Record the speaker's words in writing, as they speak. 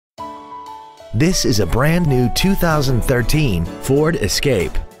This is a brand new 2013 Ford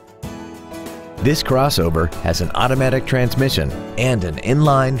Escape. This crossover has an automatic transmission and an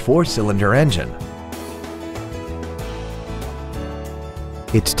inline 4-cylinder engine.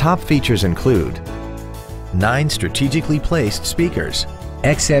 Its top features include 9 strategically placed speakers,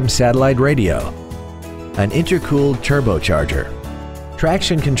 XM satellite radio, an intercooled turbocharger,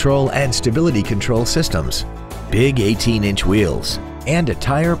 traction control and stability control systems, big 18-inch wheels, and a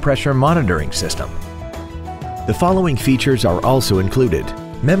tire pressure monitoring system. The following features are also included: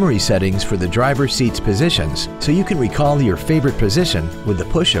 memory settings for the driver's seat's positions so you can recall your favorite position with the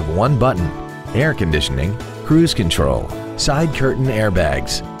push of one button, air conditioning, cruise control, side curtain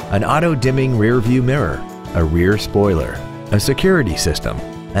airbags, an auto-dimming rear view mirror, a rear spoiler, a security system,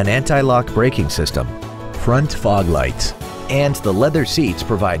 an anti-lock braking system, front fog lights, and the leather seats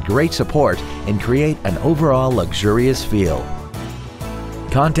provide great support and create an overall luxurious feel.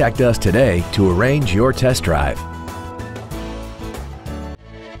 Contact us today to arrange your test drive.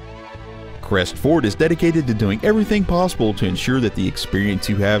 Crest Ford is dedicated to doing everything possible to ensure that the experience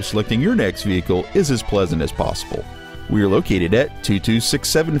you have selecting your next vehicle is as pleasant as possible. We are located at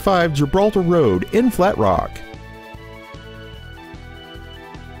 22675 Gibraltar Road in Flat Rock.